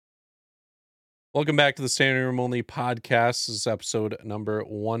Welcome back to the Standing Room Only podcast. This is episode number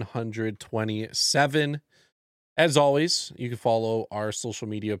 127. As always, you can follow our social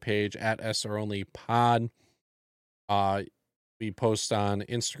media page at SROnlyPod. We post on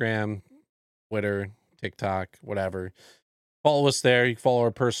Instagram, Twitter, TikTok, whatever. Follow us there. You can follow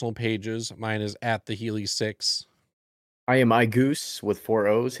our personal pages. Mine is at the Healy6. I am iGoose with 4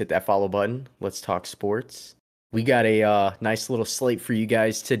 O's. Hit that follow button. Let's talk sports. We got a nice little slate for you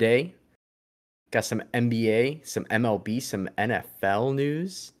guys today. Got some NBA, some MLB, some NFL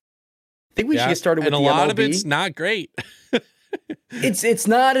news. I think we should get started with the MLB. And a lot of it's not great. It's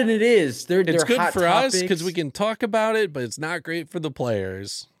not, and it is. They're good hot for topics. us because we can talk about it, but it's not great for the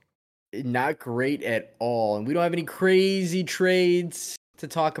players. Not great at all. And we don't have any crazy trades to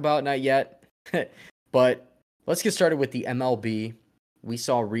talk about, not yet. But let's get started with the MLB. We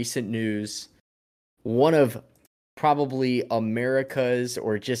saw recent news. One of probably America's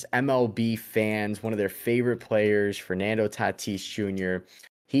or just MLB fans, one of their favorite players, Fernando Tatis Jr.,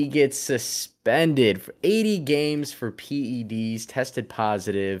 he gets suspended for 80 games for PEDs, tested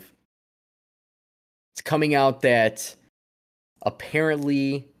positive. It's coming out that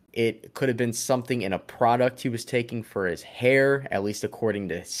apparently it could have been something in a product he was taking for his hair, at least according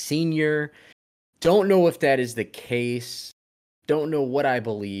to Senior. Don't know if that is the case. Don't know what I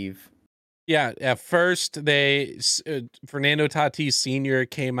believe. Yeah, at first Fernando Tatis Sr.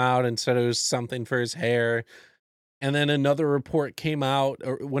 came out and said it was something for his hair. And then another report came out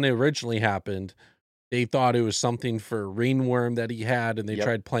when it originally happened. They thought it was something for ringworm that he had, and they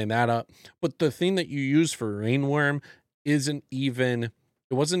tried playing that up. But the thing that you use for ringworm wasn't even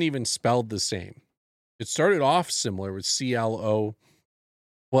spelled the same. It started off similar with CLO,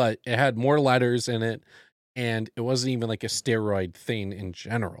 but it had more letters in it, and it wasn't even like a steroid thing in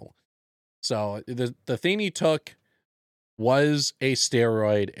general. So the thing he took was a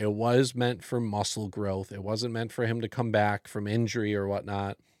steroid. It was meant for muscle growth. It wasn't meant for him to come back from injury or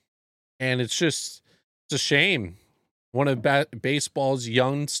whatnot. And it's a shame. One of baseball's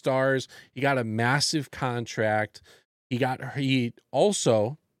young stars. He got a massive contract. He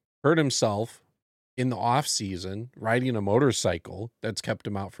also hurt himself in the off season riding a motorcycle. That's kept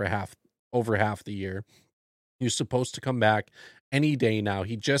him out for over half the year. He was supposed to come back any day now.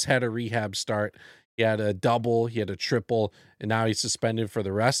 He just had a rehab start. He had a double, he had a triple, and now he's suspended for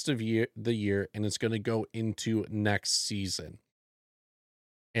the rest of the year, and it's going to go into next season.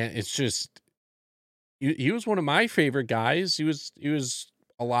 And it's just, he was one of my favorite guys. He was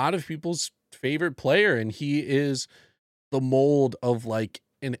a lot of people's favorite player, and he is the mold of like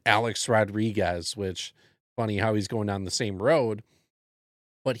an Alex Rodriguez, which funny how he's going down the same road,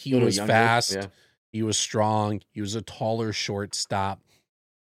 but he was younger, fast. Yeah. He was strong. He was a taller shortstop.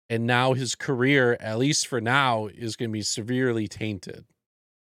 And now his career, at least for now, is going to be severely tainted.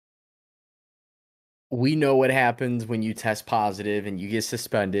 We know what happens when you test positive and you get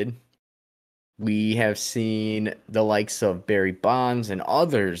suspended. We have seen the likes of Barry Bonds and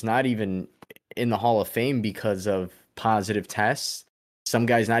others not even in the Hall of Fame because of positive tests. Some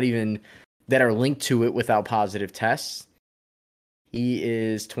guys not even that are linked to it without positive tests. He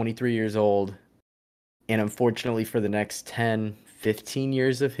is 23 years old. And unfortunately for the next 10, 15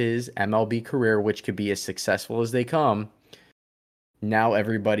 years of his MLB career, which could be as successful as they come, now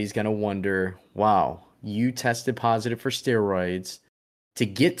everybody's going to wonder, wow, you tested positive for steroids to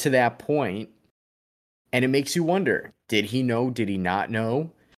get to that point. And it makes you wonder, did he know? Did he not know?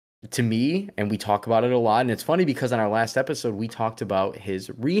 To me, and we talk about it a lot, and it's funny because on our last episode, we talked about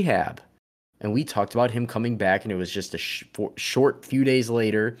his rehab. And we talked about him coming back, and it was just a short few days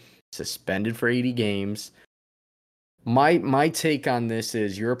later, suspended for 80 games. My take on this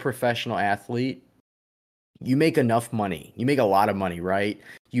is you're a professional athlete. You make enough money. You make a lot of money, right?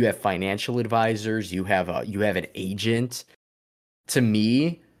 You have financial advisors. You have an agent. To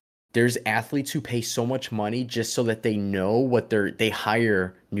me, there's athletes who pay so much money just so that they know what they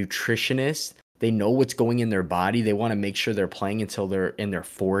hire nutritionists. They know what's going in their body. They want to make sure they're playing until they're in their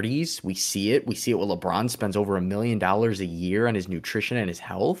 40s. We see it. We see it when LeBron spends over $1 million a year on his nutrition and his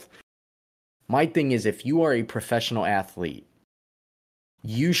health. My thing is, if you are a professional athlete,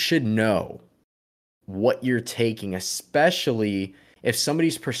 you should know what you're taking, especially if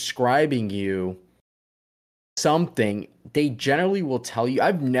somebody's prescribing you something. They generally will tell you.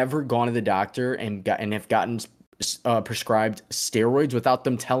 I've never gone to the doctor and have gotten prescribed steroids without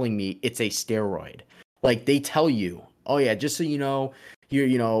them telling me it's a steroid. Like they tell you, oh yeah, just so you know,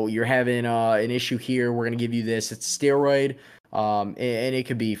 you're having an issue here. We're gonna give you this. It's steroid. And it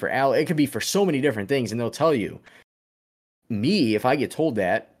could be for so many different things, and they'll tell you. Me, if I get told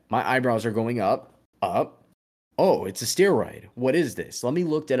that, my eyebrows are going up. Oh, it's a steroid. What is this? Let me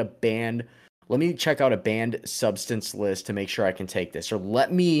look at a banned let me check out a banned substance list to make sure I can take this. Or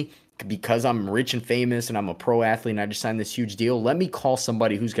let me, because I'm rich and famous and I'm a pro athlete and I just signed this huge deal, let me call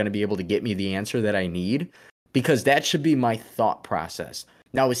somebody who's going to be able to get me the answer that I need, because that should be my thought process.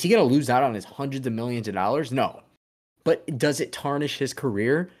 Now, is he going to lose out on his hundreds of millions of dollars? No. But does it tarnish his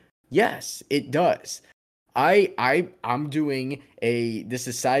career? Yes, it does. I'm doing a, this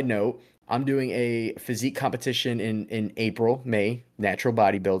is side note, I'm doing a physique competition in April, May, natural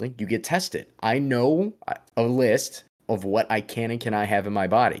bodybuilding. You get tested. I know a list of what I can and cannot have in my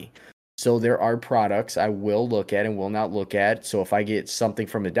body. So there are products I will look at and will not look at. So if I get something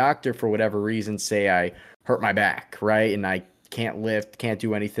from a doctor for whatever reason, say I hurt my back, right? And I can't lift, can't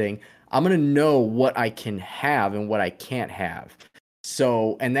do anything, I'm going to know what I can have and what I can't have.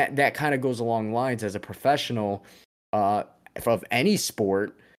 So, and that kind of goes along lines as a professional of any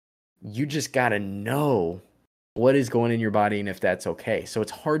sport, you just got to know what is going in your body and if that's okay. So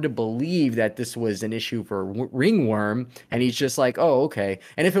it's hard to believe that this was an issue for ringworm and he's just like, oh, okay.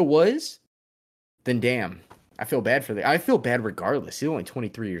 And if it was, then damn, I feel bad I feel bad regardless. He's only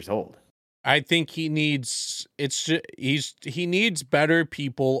 23 years old. I think he needs he needs better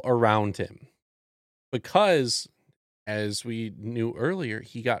people around him, because as we knew earlier,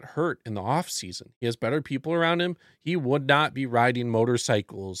 he got hurt in the off season. He has better people around him. He would not be riding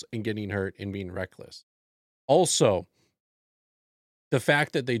motorcycles and getting hurt and being reckless. Also, the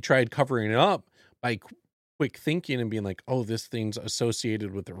fact that they tried covering it up by quick thinking and being like, oh, this thing's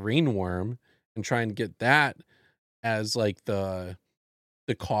associated with the ringworm, and trying to get that as like the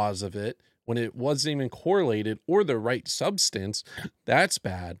cause of it when it wasn't even correlated or the right substance, that's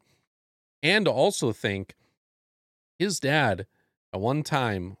bad. And also think his dad at one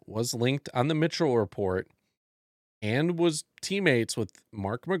time was linked on the Mitchell report and was teammates with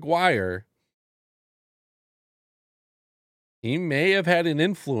Mark McGwire. He may have had an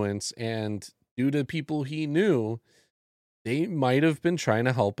influence, and due to people he knew, they might have been trying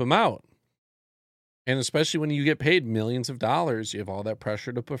to help him out. And especially when you get paid millions of dollars, you have all that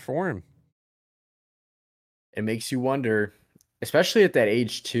pressure to perform. It makes you wonder, especially at that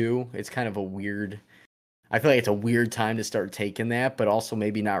age too. It's kind of a weird, I feel like it's a weird time to start taking that, but also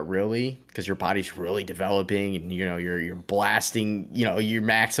maybe not really, because your body's really developing and you're blasting, you're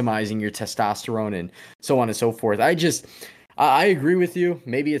maximizing your testosterone and so on and so forth. I agree with you.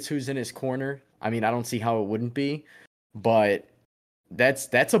 Maybe it's who's in his corner. I mean, I don't see how it wouldn't be, but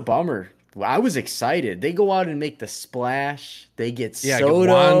that's a bummer. I was excited. They go out and make the splash. They get Soto.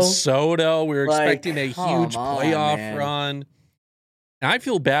 Juan Soto. We were expecting a huge playoff run. And I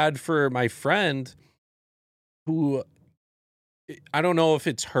feel bad for my friend who, I don't know if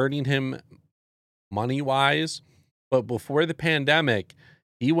it's hurting him money-wise, but before the pandemic,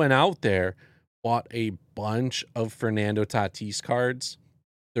 he went out there, bought a bunch of Fernando Tatis cards.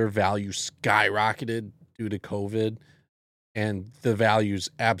 Their value skyrocketed due to COVID, and the values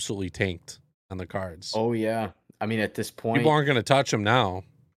absolutely tanked on the cards. Oh, yeah. I mean, at this point, people aren't going to touch them now.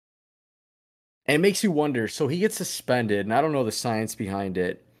 And it makes you wonder. So he gets suspended, and I don't know the science behind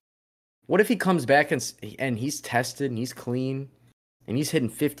it. What if he comes back and he's tested and he's clean and he's hitting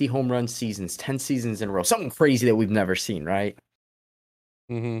 50 home run seasons, 10 seasons in a row, something crazy that we've never seen, right?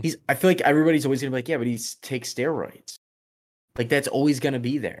 Mm-hmm. I feel like everybody's always going to be like, yeah, but he takes steroids. Like, that's always going to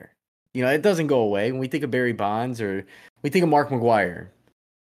be there. It doesn't go away. When we think of Barry Bonds or we think of Mark McGwire,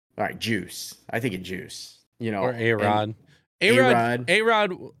 all right, Juice. I think of Juice. Or A-Rod.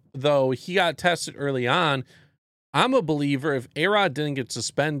 A-Rod, though, he got tested early on. I'm a believer if A-Rod didn't get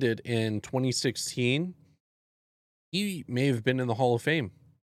suspended in 2016, he may have been in the Hall of Fame.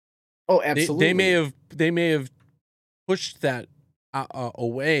 Oh, absolutely. They may have pushed that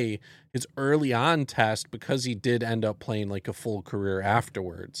away, his early on test, because he did end up playing like a full career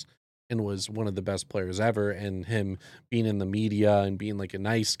afterwards and was one of the best players ever, and him being in the media and being like a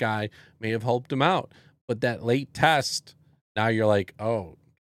nice guy may have helped him out. But that late test, now you're like, oh,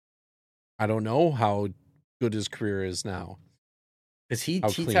 I don't know how good his career is now. Because he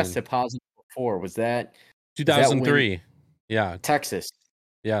tested positive before. Was that 2003? Yeah. Texas.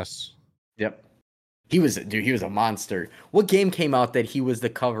 Yes. Yep. He was a monster. What game came out that he was the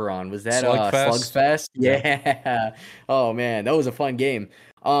cover on? Was that Slugfest? Yeah. Oh man, that was a fun game.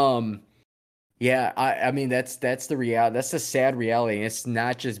 Yeah, I mean that's the reality. That's the sad reality. And it's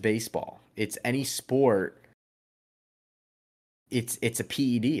not just baseball. It's any sport. It's a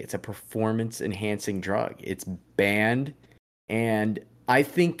PED. It's a performance enhancing drug. It's banned, and I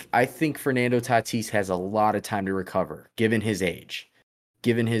think Fernando Tatis has a lot of time to recover given his age.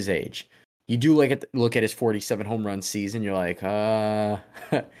 You do look at his 47 home run season. You're like,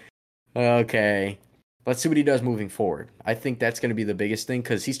 okay. Let's see what he does moving forward. I think that's going to be the biggest thing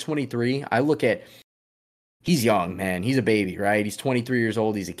because he's 23. He's young, man. He's a baby, right? He's 23 years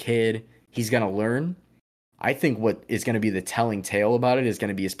old. He's a kid. He's going to learn. I think what is going to be the telling tale about it is going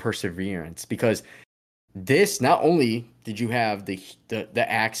to be his perseverance because this, not only did you have the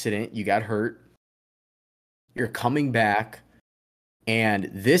accident, you got hurt, you're coming back, and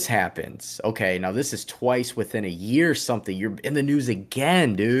this happens. Okay, now this is twice within a year something. You're in the news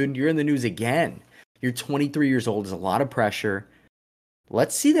again, dude. You're in the news again. You're 23 years old. There's a lot of pressure.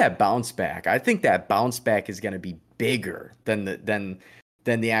 Let's see that bounce back. I think that bounce back is going to be bigger than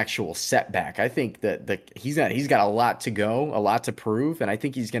the actual setback. I think that he's got a lot to go, a lot to prove, and I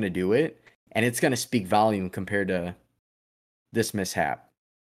think he's going to do it. And it's going to speak volume compared to this mishap.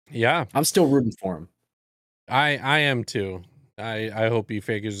 Yeah, I'm still rooting for him. I am too. I hope he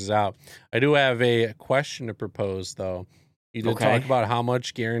figures this out. I do have a question to propose, though. You did talk about how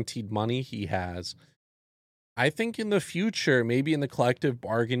much guaranteed money he has. I think in the future, maybe in the collective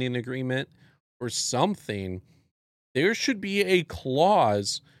bargaining agreement or something, there should be a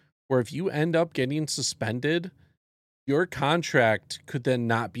clause where if you end up getting suspended, your contract could then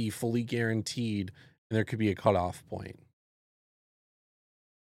not be fully guaranteed and there could be a cutoff point.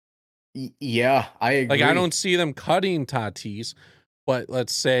 Yeah, I agree. Like, I don't see them cutting Tatis, but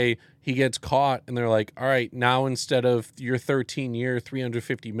let's say he gets caught and they're like, all right, now instead of your 13-year,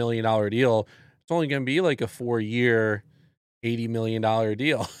 $350 million deal, it's only going to be like a 4-year, $80 million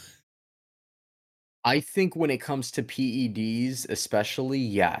deal. I think when it comes to PEDs, especially,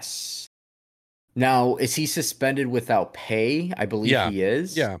 yes. Now, is he suspended without pay? I believe he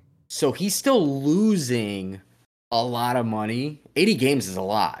is. Yeah. So he's still losing a lot of money. 80 games is a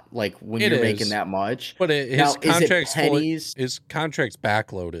lot. Like when you're making that much. But his contract's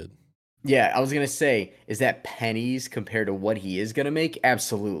backloaded. Yeah, I was going to say, is that pennies compared to what he is going to make?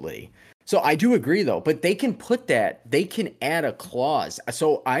 Absolutely. So I do agree though, but they can they can add a clause.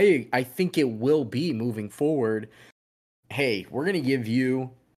 So I think it will be moving forward. Hey, we're going to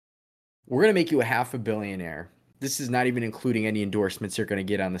make you a $500 million. This is not even including any endorsements you're going to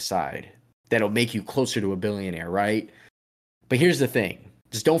get on the side. That'll make you closer to $1 billion, right? But here's the thing.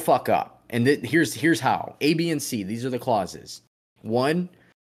 Just don't fuck up. And here's how. A, B, and C. These are the clauses. 1,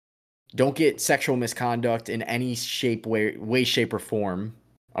 don't get sexual misconduct in any way, shape, or form.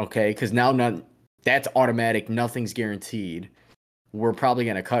 Okay? Because now that's automatic. Nothing's guaranteed. We're probably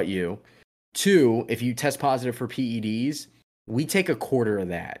going to cut you. 2, if you test positive for PEDs, we take a quarter of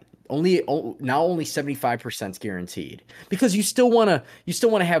that. Only 75% is guaranteed because you still want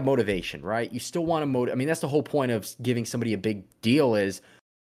to have motivation, right? You still want to I mean, that's the whole point of giving somebody a big deal is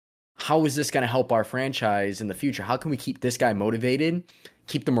how is this going to help our franchise in the future? How can we keep this guy motivated,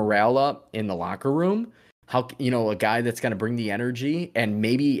 keep the morale up in the locker room? How, a guy that's going to bring the energy and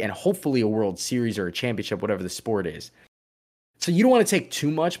hopefully a World Series or a championship, whatever the sport is. So you don't want to take too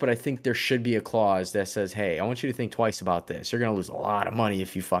much, but I think there should be a clause that says, hey, I want you to think twice about this. You're going to lose a lot of money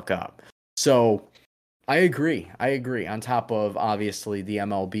if you fuck up. So I agree. On top of, obviously, the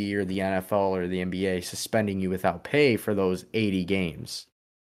MLB or the NFL or the NBA suspending you without pay for those 80 games.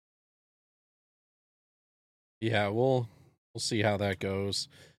 Yeah, we'll see how that goes.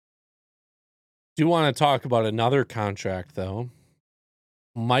 Do want to talk about another contract, though.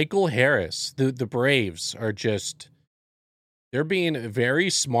 Michael Harris, the Braves are just... They're being very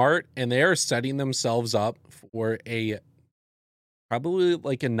smart, and they are setting themselves up for probably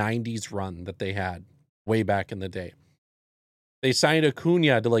like a 90s run that they had way back in the day. They signed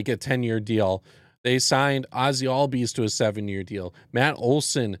Acuna to like a 10-year deal. They signed Ozzie Albies to a 7-year deal. Matt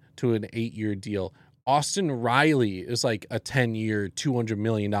Olson to an 8-year deal. Austin Riley is like a 10-year, $200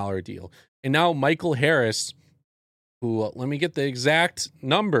 million deal. And now Michael Harris, who, let me get the exact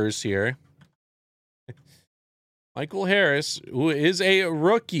numbers here. Michael Harris, who is a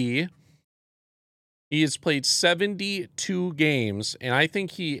rookie, he has played 72 games, and I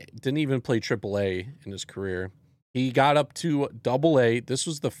think he didn't even play AAA in his career. He got up to AA. This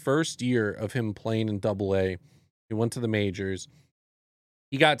was the first year of him playing in AA. He went to the majors.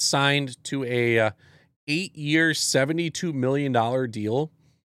 He got signed to a 8-year, $72 million deal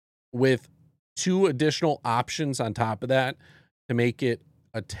with 2 additional options on top of that to make it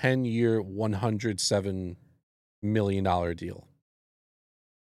a 10-year, $107 million deal.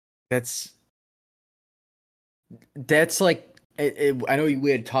 That's like I know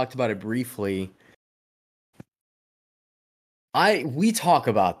we had talked about it briefly. We talk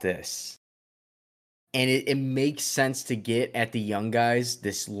about this, and it makes sense to get at the young guys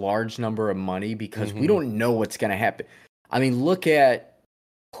this large number of money because we don't know what's going to happen. I mean, look at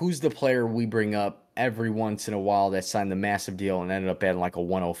who's the player we bring up every once in a while that signed the massive deal and ended up adding like a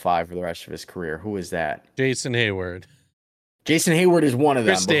 105 for the rest of his career? Who is that? Jason Hayward. Jason Hayward is one of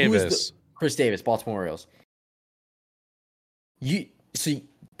them. Chris But who is the Davis. Chris Davis, Baltimore Orioles? You see,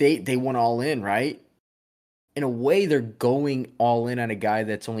 they went all in, right? In a way, they're going all in on a guy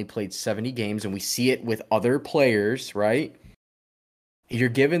that's only played 70 games, and we see it with other players, right? You're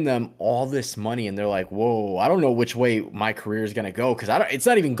giving them all this money, and they're like, whoa, I don't know which way my career is going to go because it's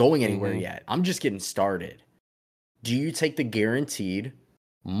not even going anywhere yet. I'm just getting started. Do you take the guaranteed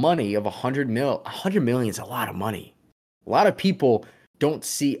money of $100 million? $100 million is a lot of money. A lot of people don't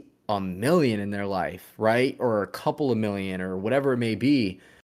see $1 million in their life, right? Or a couple of million or whatever it may be.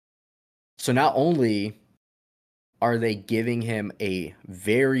 So not only are they giving him a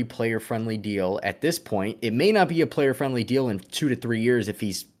very player-friendly deal at this point, it may not be a player-friendly deal in 2 to 3 years if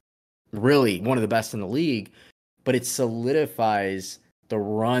he's really one of the best in the league, but it solidifies the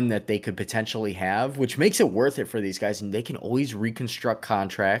run that they could potentially have, which makes it worth it for these guys, and they can always reconstruct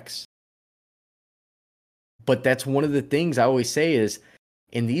contracts. But that's one of the things I always say is,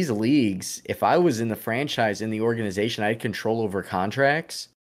 in these leagues, if I was in the franchise, in the organization, I had control over contracts.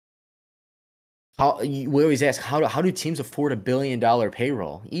 We always ask, how do teams afford $1 billion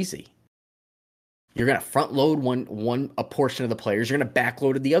payroll? Easy. You're going to front load a portion of the players. You're going to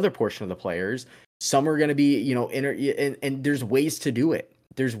backload the other portion of the players. Some are going to be, and there's ways to do it.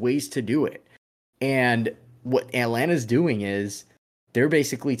 And what Atlanta's doing is they're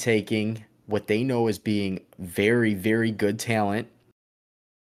basically taking what they know as being very, very good talent.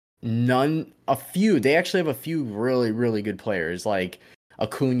 They actually have a few really, really good players. Like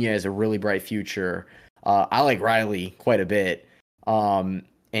Acuna has a really bright future. I like Riley quite a bit. And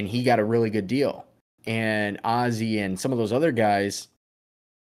he got a really good deal. And Ozzy and some of those other guys,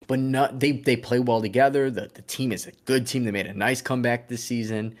 but they play well together. The team is a good team. They made a nice comeback this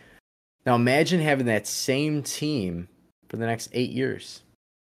season. Now imagine having that same team for the next 8 years.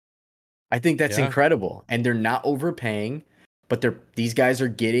 I think that's incredible. And they're not overpaying, but these guys are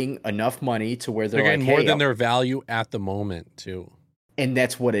getting enough money to where they're getting like, more than their value at the moment too. And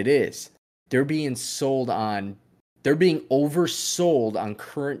that's what it is. They're being oversold on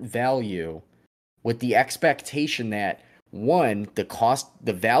current value with the expectation that, one,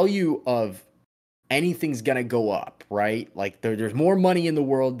 the value of anything's going to go up, right? Like there's more money in the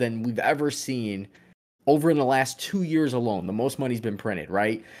world than we've ever seen over in the last 2 years alone. The most money's been printed,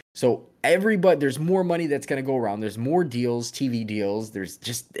 right? So there's more money that's going to go around. There's more deals, TV deals. There's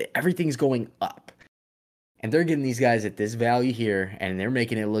just everything's going up. And they're getting these guys at this value here, and they're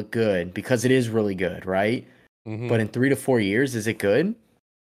making it look good because it is really good, right? Mm-hmm. But in 3 to 4 years, is it good?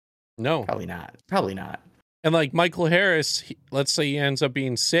 No. Probably not. And like Michael Harris, let's say he ends up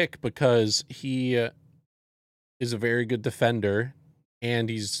being sick because he is a very good defender and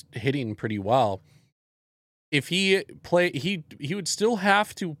he's hitting pretty well. If he would still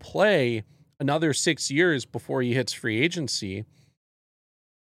have to play another 6 years before he hits free agency.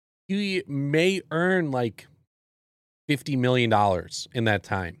 He may earn like $50 million in that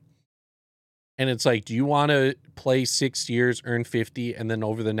time. And it's like, do you want to play 6 years, earn 50, and then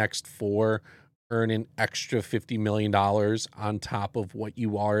over the next 4, earn an extra $50 million on top of what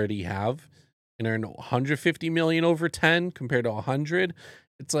you already have and earn $150 million over 10 compared to 100?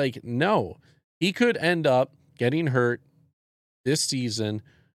 It's like, no. He could end up getting hurt this season,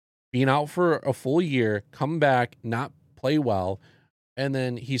 being out for a full year, come back, not play well, and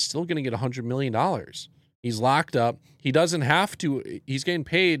then he's still going to get $100 million. He's locked up. He doesn't have to. He's getting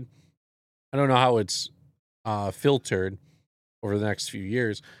paid. I don't know how it's filtered over the next few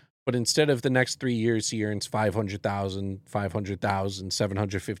years, but instead of the next 3 years, he earns $500,000,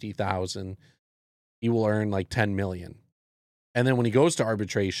 $750,000. He will earn like $10 million. And then when he goes to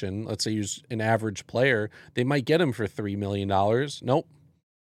arbitration, let's say he's an average player, they might get him for $3 million. Nope.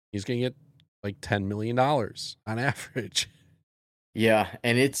 He's going to get like $10 million on average. Yeah.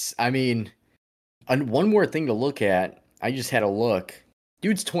 And one more thing to look at. I just had a look.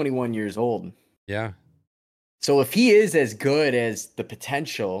 Dude's 21 years old. Yeah. So if he is as good as the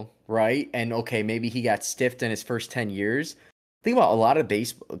potential, right? And okay, maybe he got stiffed in his first 10 years. Think about a lot of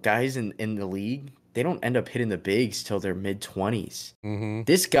baseball guys in the league. They don't end up hitting the bigs till their mid-20s. Mm-hmm.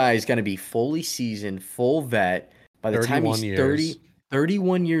 This guy is going to be fully seasoned, full vet. By the time he's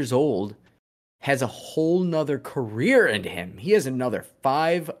 31 years old, has a whole nother career into him. He has another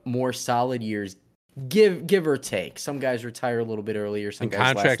 5 more solid years, give or take. Some guys retire a little bit earlier. Some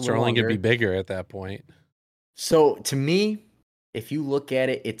guys contracts are only going to be bigger at that point. So to me, if you look at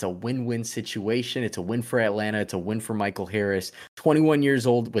it, it's a win-win situation. It's a win for Atlanta. It's a win for Michael Harris. 21 years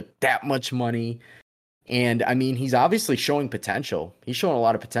old with that much money. And, he's obviously showing potential. He's showing a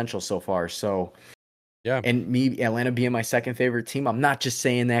lot of potential so far. So Yeah. And me, Atlanta being my second favorite team, I'm not just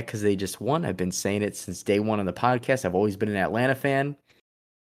saying that because they just won. I've been saying it since day one on the podcast. I've always been an Atlanta fan.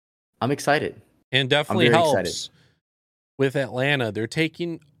 I'm excited. And I'm definitely very excited. helps with Atlanta. They're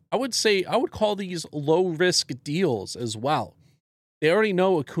taking, I would call these low risk deals as well. They already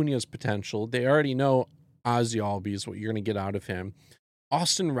know Acuna's potential. They already know Ozzy Albies, what you're going to get out of him.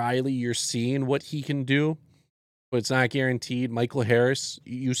 Austin Riley, you're seeing what he can do, but it's not guaranteed. Michael Harris,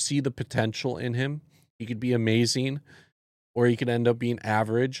 you see the potential in him. He could be amazing, or he could end up being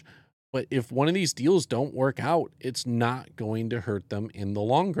average. But if one of these deals don't work out, it's not going to hurt them in the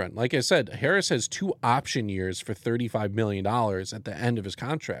long run. Like I said, Harris has 2 option years for $35 million at the end of his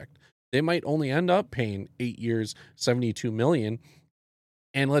contract. They might only end up paying 8 years, $72 million.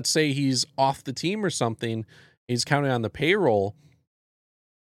 And let's say he's off the team or something, he's counting on the payroll,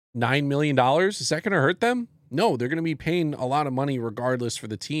 $9 million. Is that going to hurt them? No, they're going to be paying a lot of money regardless for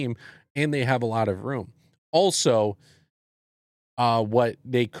the team, and they have a lot of room. Also, what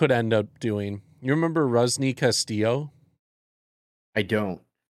they could end up doing, you remember Rusney Castillo? I don't.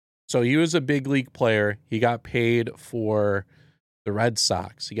 So he was a big league player. He got paid for the Red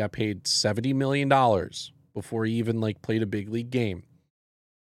Sox. He got paid $70 million before he even played a big league game.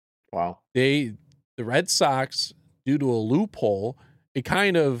 Wow. The Red Sox, due to a loophole, it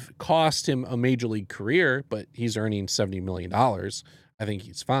kind of cost him a major league career, but he's earning $70 million. I think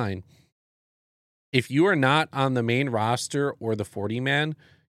he's fine. If you are not on the main roster or the 40-man,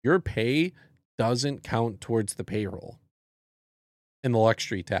 your pay doesn't count towards the payroll and the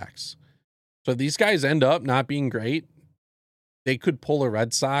luxury tax. So these guys end up not being great. They could pull a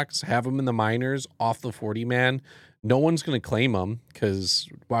Red Sox, have them in the minors off the 40-man. No one's going to claim them because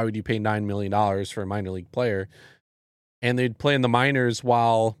why would you pay $9 million for a minor league player? And they'd play in the minors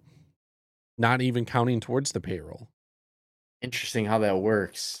while not even counting towards the payroll. Interesting how that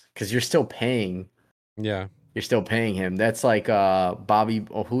works because you're still paying. Yeah. You're still paying him. That's like Bobby.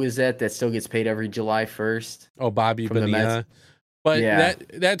 Oh, who is that still gets paid every July 1st? Oh, Bobby From the Bonilla. Mets? But Yeah.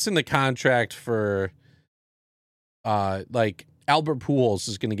 that's in the contract for Albert Pujols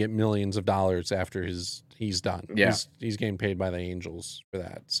is going to get millions of dollars after he's done. Yeah. He's getting paid by the Angels for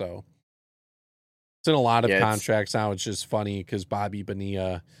that. So it's in a lot of contracts now. It's just funny because Bobby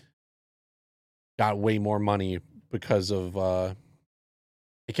Bonilla got way more money because of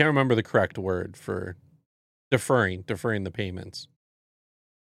I can't remember the correct word for deferring the payments.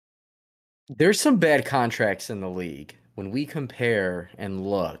 There's some bad contracts in the league. When we compare and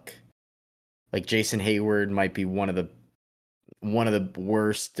look, like Jason Hayward might be one of the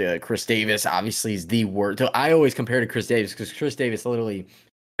worst. Chris Davis obviously is the worst. So I always compare to Chris Davis because Chris Davis literally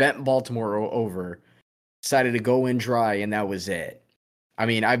bent Baltimore over, decided to go in dry, and that was it. I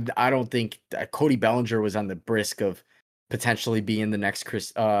mean, I don't think Cody Bellinger was on the brisk of potentially being the next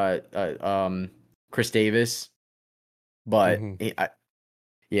Chris Davis, but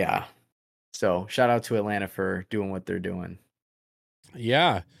yeah. So shout out to Atlanta for doing what they're doing.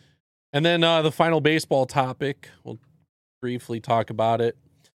 Yeah. And then the final baseball topic, we'll briefly talk about it.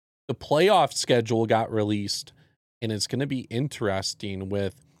 The playoff schedule got released, and it's going to be interesting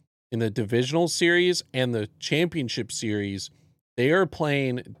with in the divisional series and the championship series. They are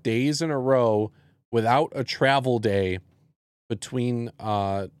playing days in a row without a travel day between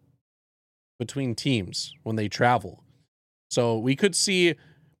teams when they travel. So we could see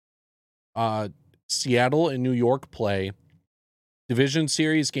Seattle and New York play. Division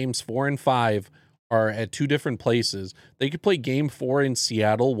series games 4 and 5 are at 2 different places. They could play game 4 in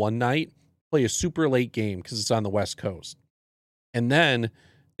Seattle one night, play a super late game because it's on the West Coast. And then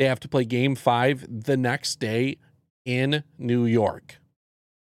they have to play game 5 the next day in New York.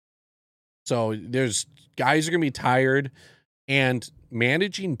 So there's guys are going to be tired, and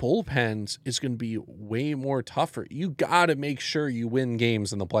managing bullpens is going to be way more tougher. You got to make sure you win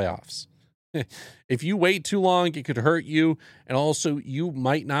games in the playoffs. If you wait too long, it could hurt you. And also, you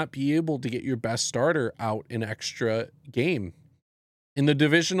might not be able to get your best starter out an extra game. In the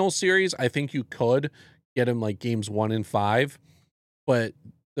divisional series, I think you could get him games 1 and 5. But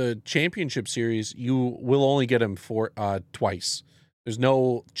the championship series, you will only get him for twice. There's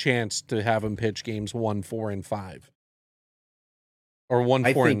no chance to have him pitch games 1, 4, and 5. Or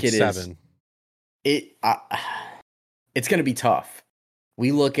 1, 4, and 7. It's going to be tough.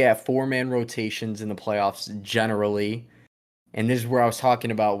 We look at 4-man rotations in the playoffs generally, and this is where I was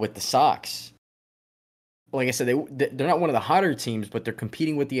talking about with the Sox. Like I said, they're not one of the hotter teams, but they're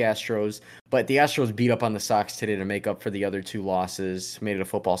competing with the Astros. But the Astros beat up on the Sox today to make up for the other 2 losses, made it a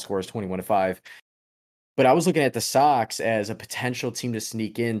football score as 21-5. But I was looking at the Sox as a potential team to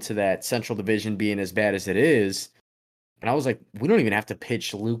sneak into that Central Division being as bad as it is. And I was like, we don't even have to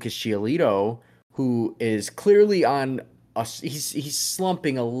pitch Lucas Giolito who is clearly on he's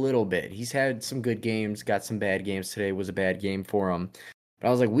slumping a little bit. He's had some good games, got some bad games. Today was a bad game for him. But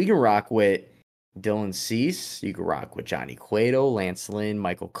I was like, we can rock with Dylan Cease. You can rock with Johnny Cueto, Lance Lynn,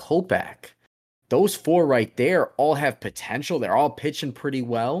 Michael Kopech. Those four right there all have potential. They're all pitching pretty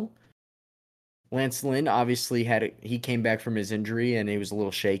well. Lance Lynn obviously he came back from his injury and he was a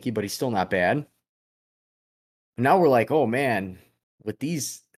little shaky, but he's still not bad. Now we're like, oh man, with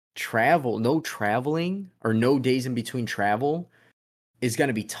these no traveling or no days in between travel is going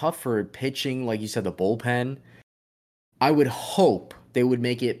to be tough for pitching. Like you said, the bullpen. I would hope they would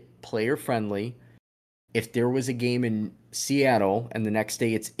make it player friendly. If there was a game in Seattle and the next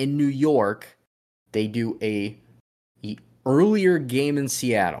day it's in New York, they do a earlier game in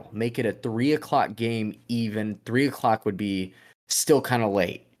Seattle. Make it a 3:00 game even. 3:00 would be still kind of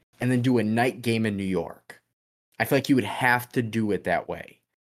late. And then do a night game in New York. I feel like you would have to do it that way.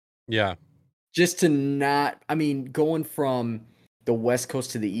 Yeah. Just to not, I mean, going from the West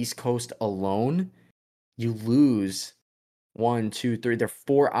Coast to the East Coast alone, you lose 1, 2, 3. They're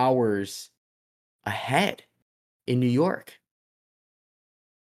 4 hours ahead in New York.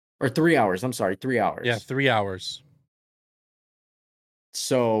 Or 3 hours. I'm sorry, 3 hours. Yeah, 3 hours.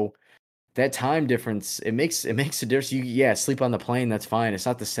 So that time difference, it makes a difference. You sleep on the plane, that's fine. It's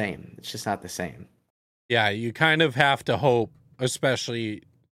not the same. It's just not the same. Yeah, you kind of have to hope, especially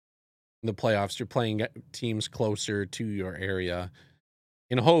in the playoffs, you're playing teams closer to your area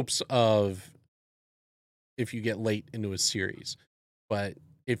in hopes of if you get late into a series. But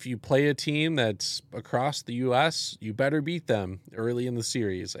if you play a team that's across the U.S., you better beat them early in the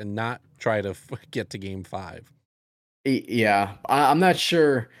series and not try to get to Game 5. Yeah, I'm not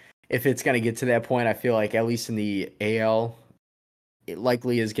sure if it's going to get to that point. I feel like at least in the AL, it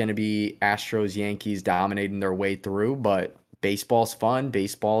likely is going to be Astros, Yankees dominating their way through, but baseball's fun.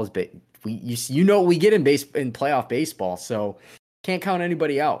 Baseball is we get in playoff baseball, so can't count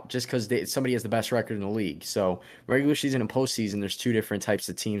anybody out just because somebody has the best record in the league. So regular season and postseason, there's two different types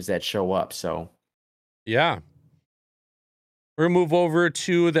of teams that show up. So yeah. We're going to move over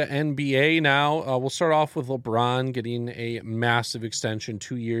to the NBA now. We'll start off with LeBron getting a massive extension,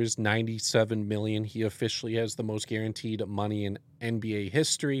 2 years, $97 million. He officially has the most guaranteed money in NBA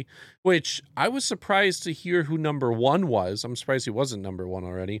history, which I was surprised to hear who number one was. I'm surprised he wasn't number one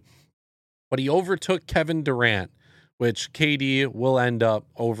already. But he overtook Kevin Durant, which KD will end up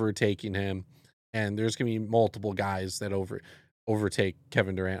overtaking him. And there's going to be multiple guys that overtake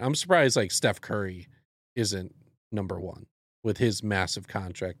Kevin Durant. I'm surprised like Steph Curry isn't number one with his massive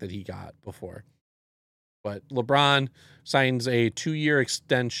contract that he got before. But LeBron signs a 2-year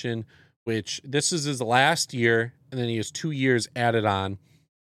extension, which this is his last year, and then he has 2 years added on.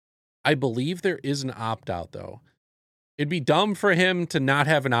 I believe there is an opt-out, though. It'd be dumb for him to not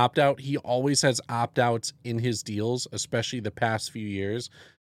have an opt-out. He always has opt-outs in his deals, especially the past few years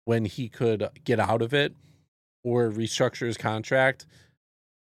when he could get out of it or restructure his contract.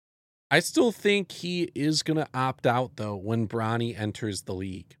 I still think he is going to opt out, though, when Bronny enters the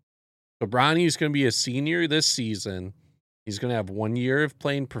league. So Bronny is going to be a senior this season. He's going to have 1 year of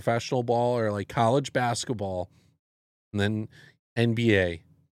playing professional ball or like college basketball, and then NBA,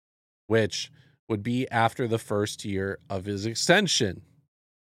 which would be after the first year of his extension.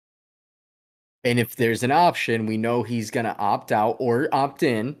 And if there's an option, we know he's going to opt out or opt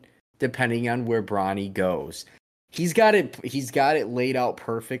in, depending on where Bronny goes. He's got it laid out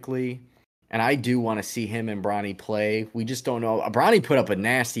perfectly, and I do want to see him and Bronny play. We just don't know. Bronny put up a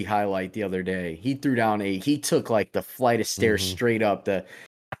nasty highlight the other day. He took like the flight of stairs straight up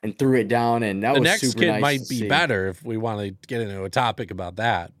and threw it down, and that was super nice. The next kid might be better if we want to get into a topic about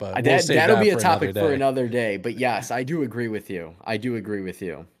that, but that'll be a topic for another day. But yes, I do agree with you.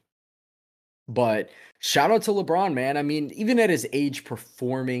 But shout out to LeBron, man. I mean, even at his age,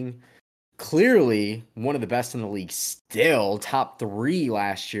 performing. Clearly one of the best in the league still, top 3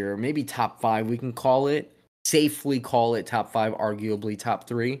 last year, maybe top 5 we can call it, safely call it top 5, arguably top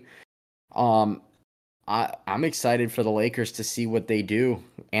 3. I'm excited for the Lakers to see what they do.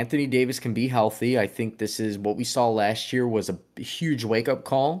 Anthony Davis can be healthy. I think this is what we saw last year was a huge wake-up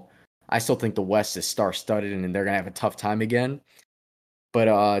call. I still think the West is star-studded and they're going to have a tough time again.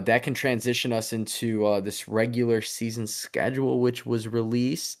 But that can transition us into this regular season schedule, which was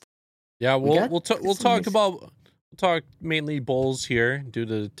released. Yeah, we'll talk mainly Bulls here due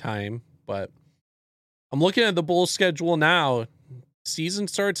to time, but I'm looking at the Bulls schedule now. Season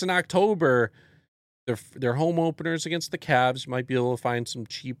starts in October. Their home openers against the Cavs. You might be able to find some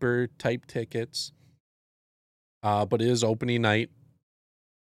cheaper type tickets. But it is opening night.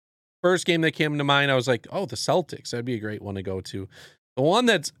 First game that came to mind, I was like, oh, the Celtics. That'd be a great one to go to. The one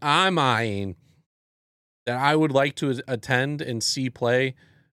that's I'm eyeing that I would like to attend and see play,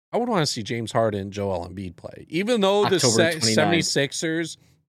 I would want to see James Harden and Joel Embiid play. Even though the October 29th. 76ers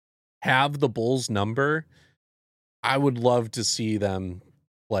have the Bulls number, I would love to see them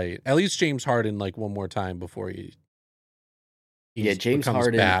play. At least James Harden like one more time before he James becomes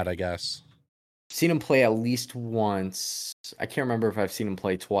Harden, bad, I guess. seen him play at least once. I can't remember if I've seen him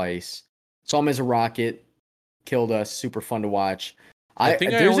play twice. Saw him as a Rocket, killed us, super fun to watch. I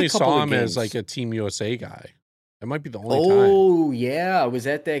think I only saw him as like a Team USA guy. That might be the only time. Oh, yeah, I was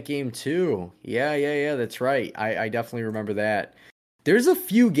at that game too. Yeah, that's right. I definitely remember that. There's a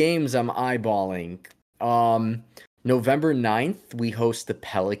few games I'm eyeballing. November 9th, we host the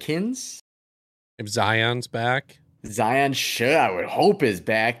Pelicans. If Zion's back. Zion should, I would hope, is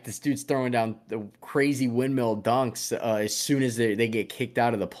back. This dude's throwing down the crazy windmill dunks as soon as they get kicked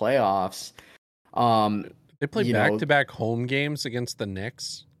out of the playoffs. They play back-to-back home games against the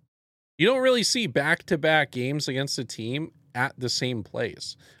Knicks. You don't really see back-to-back games against a team at the same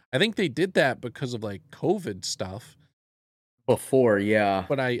place. I think they did that because of like COVID stuff. Before, yeah.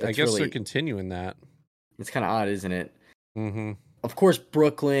 But I guess they're continuing that. It's kind of odd, isn't it? Mm-hmm. Of course,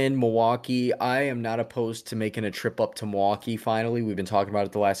 Brooklyn, Milwaukee. I am not opposed to making a trip up to Milwaukee finally. We've been talking about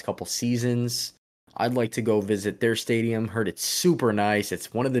it the last couple seasons. I'd like to go visit their stadium. Heard it's super nice.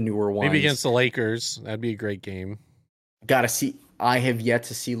 It's one of the newer ones. Maybe against the Lakers. That'd be a great game. Gotta see. I have yet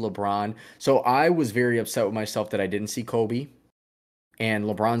to see LeBron. So I was very upset with myself that I didn't see Kobe. And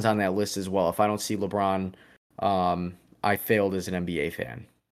LeBron's on that list as well. If I don't see LeBron, I failed as an NBA fan.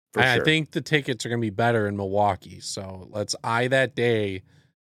 I think the tickets are going to be better in Milwaukee. So let's eye that day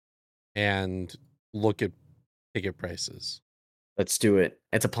and look at ticket prices. Let's do it.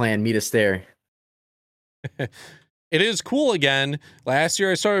 It's a plan. Meet us there. It is cool again. Last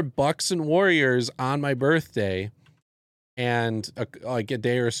year I started Bucks and Warriors on my birthday. And like a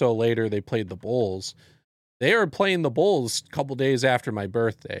day or so later, they played the Bulls. They are playing the Bulls a couple days after my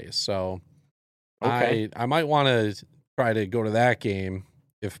birthday. So I might want to try to go to that game.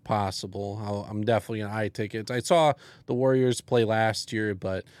 If possible, I'm definitely going to eye tickets. I saw the Warriors play last year,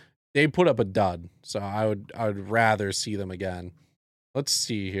 but they put up a dud. So I would rather see them again. Let's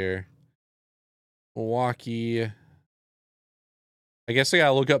see here. Milwaukee. I guess I got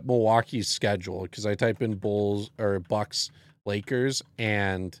to look up Milwaukee's schedule because I type in Bulls or Bucks Lakers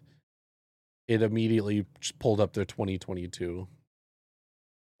and it immediately just pulled up their 2022.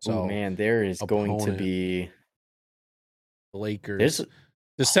 So man, there is going to be the Lakers.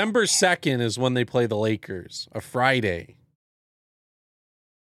 December 2nd is when they play the Lakers, a Friday.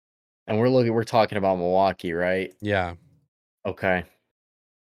 And we're talking about Milwaukee, right? Yeah. Okay.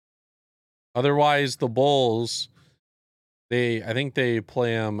 Otherwise, the Bulls, I think they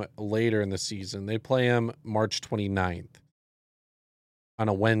play them later in the season. They play them March 29th on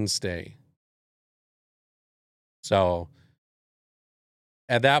a Wednesday. So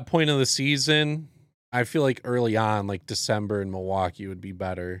at that point of the season, I feel like early on, like December in Milwaukee would be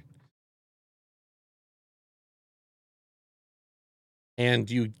better.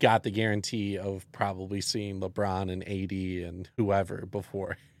 And you got the guarantee of probably seeing LeBron and AD and whoever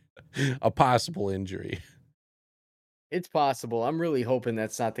before a possible injury. It's possible. I'm really hoping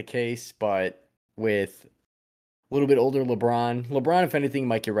that's not the case, but with a little bit older LeBron, if anything,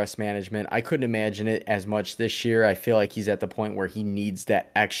 might get rest management. I couldn't imagine it as much this year. I feel like he's at the point where he needs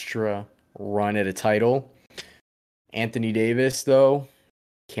that extra run at a title. Anthony Davis, though,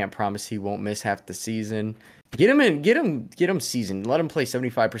 can't promise he won't miss half the season. Get him seasoned. Let him play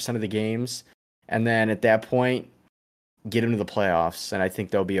 75% of the games, and then at that point, get him to the playoffs, and I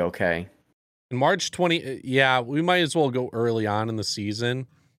think they'll be okay. In March 20, yeah, we might as well go early on in the season.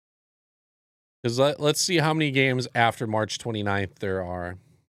 Because let's see how many games after March 29th there are.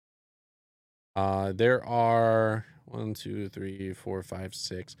 There are 1, 2, 3, 4, 5,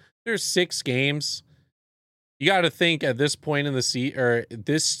 6. There's 6 games. You got to think at this point in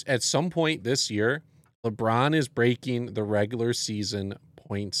the at some point this year, LeBron is breaking the regular season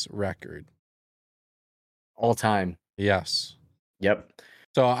points record. All time. Yes. Yep.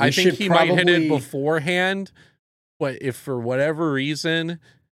 So I think he might hit it beforehand, but if for whatever reason,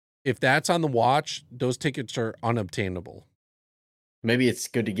 if that's on the watch, those tickets are unobtainable. Maybe it's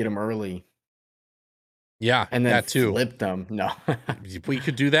good to get them early. Yeah, and then that too. Flip them. No, we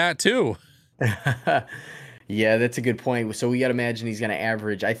could do that too. Yeah, that's a good point. So we got to imagine he's going to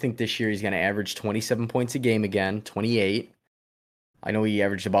average. I think this year he's going to average 27 points a game again, 28. I know he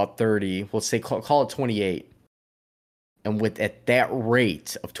averaged about 30. We'll say call it 28. And at that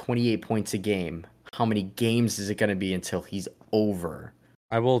rate of 28 points a game, how many games is it going to be until he's over?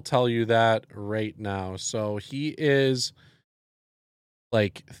 I will tell you that right now. So he is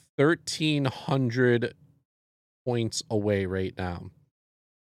like 1,300 points away right now.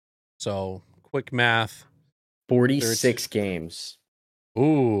 So quick math. 46 games.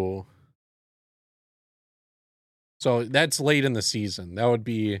 Ooh. So that's late in the season. That would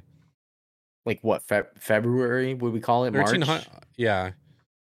be like what, February? Would we call it 1300. March? Yeah.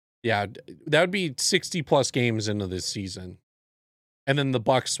 Yeah. That would be 60 plus games into this season. And then the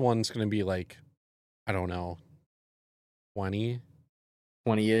Bucks one's going to be like, I don't know,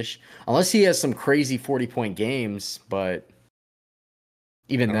 20-ish. Unless he has some crazy 40-point games, but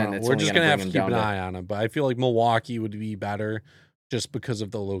even then, that's we're only just going going to to bring have to him keep down an to. eye on him. But I feel like Milwaukee would be better just because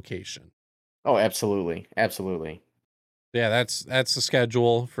of the location. Oh, absolutely. Absolutely. Yeah, that's the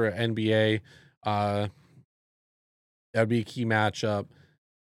schedule for NBA. That would be a key matchup.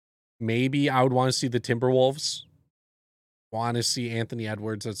 Maybe I would want to see the Timberwolves. Want to see Anthony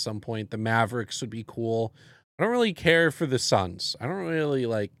Edwards at some point. The Mavericks would be cool. I don't really care for the Suns. I don't really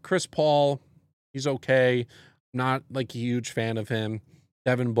like Chris Paul. He's okay. Not like a huge fan of him.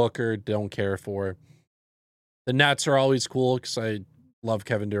 Devin Booker, don't care for. The Nets are always cool because I love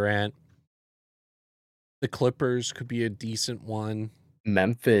Kevin Durant. The Clippers could be a decent one.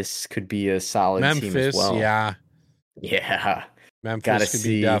 Memphis could be a solid team as Memphis, well. yeah. Yeah. Memphis could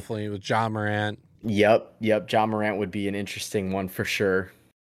be definitely with Ja Morant. Yep. Ja Morant would be an interesting one for sure.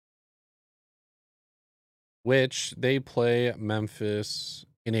 Which they play Memphis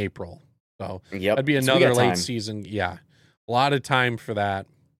in April. So Yep. that'd be another late season. Yeah. A lot of time for that.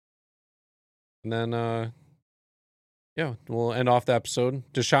 And then yeah, we'll end off the episode.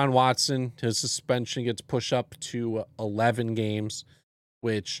 Deshaun Watson, his suspension gets pushed up to 11 games,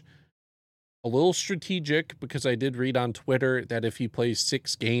 which a little strategic because I did read on Twitter that if he plays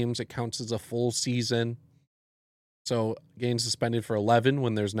 6 games, it counts as a full season. So getting suspended for 11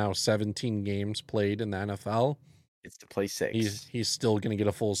 when there's now 17 games played in the NFL. It's to play 6. He's still going to get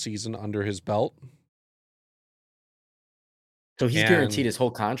a full season under his belt. So he's guaranteed his whole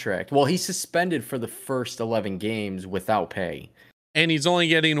contract. Well, he's suspended for the first 11 games without pay. And he's only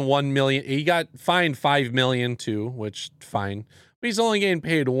getting $1 million. He got fined $5 million too, which fine. But he's only getting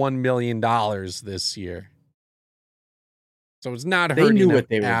paid $1 million this year. So it's not hurting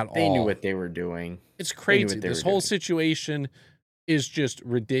him at all. They knew what they were doing. It's crazy. This whole situation is just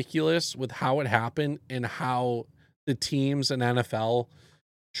ridiculous with how it happened and how the teams in NFL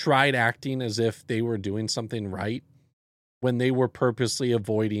tried acting as if they were doing something right when they were purposely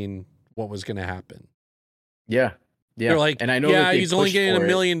avoiding what was going to happen. Yeah. They're like, and I know that he's only getting $1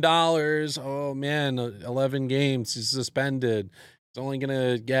 million. Oh man, 11 games. He's suspended. He's only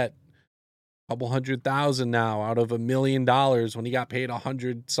going to get a couple $100,000 now out of $1 million when he got paid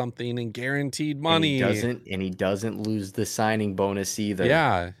 100 something in guaranteed money. And he doesn't lose the signing bonus either.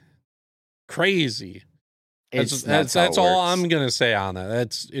 Yeah. Crazy. That's all I'm gonna say on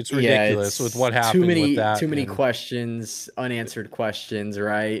that. It's ridiculous with what happened with that. Too many questions, unanswered questions,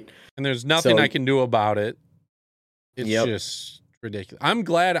 right? And there's nothing I can do about it. It's just ridiculous. I'm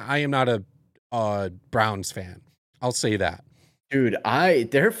glad I am not a Browns fan. I'll say that. Dude,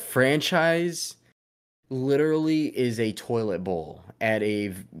 their franchise literally is a toilet bowl at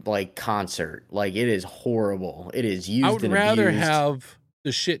a concert. Like, it is horrible. It is used. I would rather have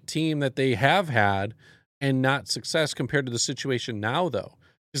the shit team that they have had and not success compared to the situation now, though.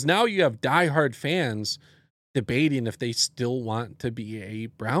 Because now you have diehard fans debating if they still want to be a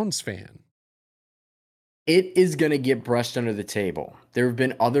Browns fan. It is going to get brushed under the table. There have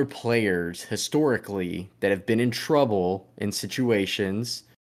been other players historically that have been in trouble in situations.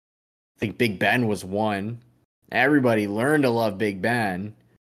 I think Big Ben was one. Everybody learned to love Big Ben.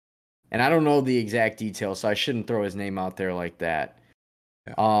 And I don't know the exact details, so I shouldn't throw his name out there like that.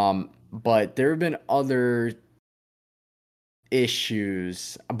 Yeah. But there have been other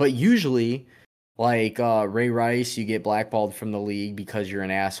issues. But usually, like Ray Rice, you get blackballed from the league because you're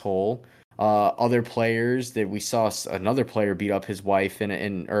an asshole. Other players that we saw, another player beat up his wife,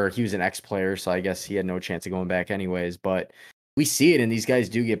 or he was an ex-player, so I guess he had no chance of going back anyways. But we see it, and these guys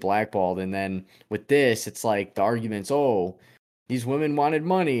do get blackballed. And then with this, it's like the arguments, oh, these women wanted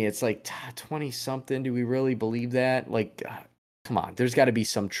money. It's like 20-something. Do we really believe that? Like, come on, there's got to be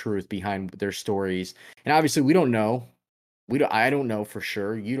some truth behind their stories. And obviously we don't know. I don't know for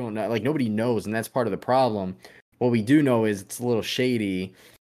sure. You don't know. Like, nobody knows, and that's part of the problem. What we do know is it's a little shady.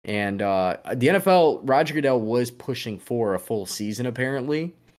 And the NFL, Roger Goodell was pushing for a full season,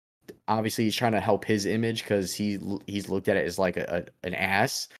 apparently. Obviously, he's trying to help his image because he's looked at it as like an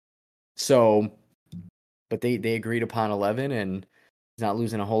ass. So, but they agreed upon 11, and he's not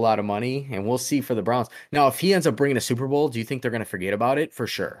losing a whole lot of money. And we'll see for the Browns. Now, if he ends up bringing a Super Bowl, do you think they're going to forget about it? For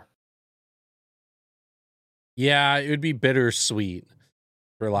sure. Yeah, it would be bittersweet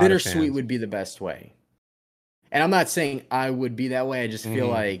for a lot of fans. Bittersweet would be the best way. And I'm not saying I would be that way. I just feel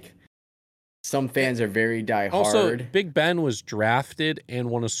like some fans are very diehard. Also, Big Ben was drafted and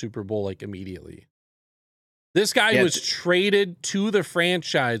won a Super Bowl like immediately. This guy was traded to the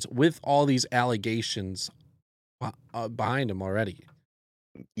franchise with all these allegations behind him already.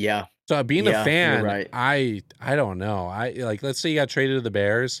 Yeah. So being a fan, right. I don't know. I like, let's say you got traded to the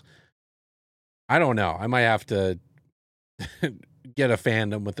Bears. I don't know. I might have to get a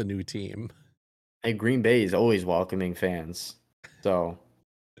fandom with a new team. Hey, Green Bay is always welcoming fans. So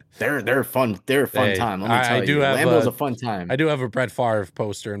they're fun. They're a fun time. Let me tell you. Lambeau's a fun time. I do have a Brett Favre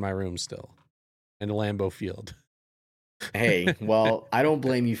poster in my room still in Lambeau Field. Hey, well, I don't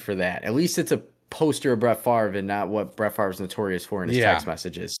blame you for that. At least it's a poster of Brett Favre and not what Brett Favre's notorious for in his text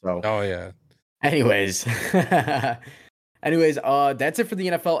messages. So, oh yeah. Anyways, that's it for the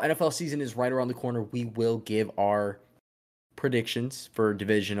NFL. NFL season is right around the corner. We will give our predictions for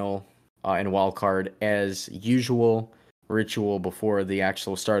divisional and wild card as usual ritual before the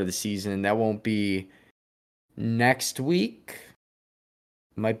actual start of the season. That won't be next week.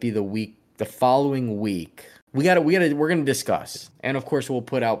 Might be the following week. We're gonna discuss, and of course we'll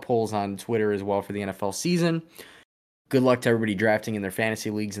put out polls on Twitter as well for the NFL season. Good luck to everybody drafting in their fantasy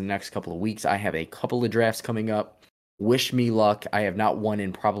leagues in the next couple of weeks. I have a couple of drafts coming up. Wish me luck. I have not won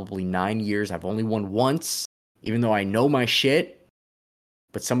in probably 9 years. I've only won once, even though I know my shit.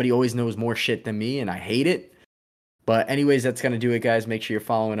 But somebody always knows more shit than me, and I hate it. But anyways, that's gonna do it, guys. Make sure you're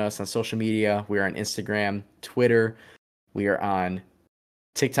following us on social media. We are on Instagram, Twitter. We are on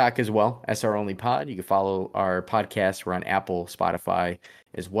TikTok as well, SR Only Pod. You can follow our podcast. We're on Apple, Spotify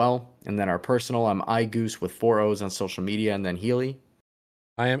as well. And then our personal, I'm iGoose with 4 O's on social media. And then Healy.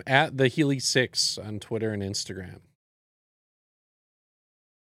 I am at the Healy6 on Twitter and Instagram.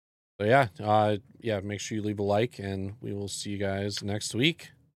 So yeah, make sure you leave a like, and we will see you guys next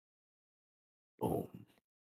week. Boom.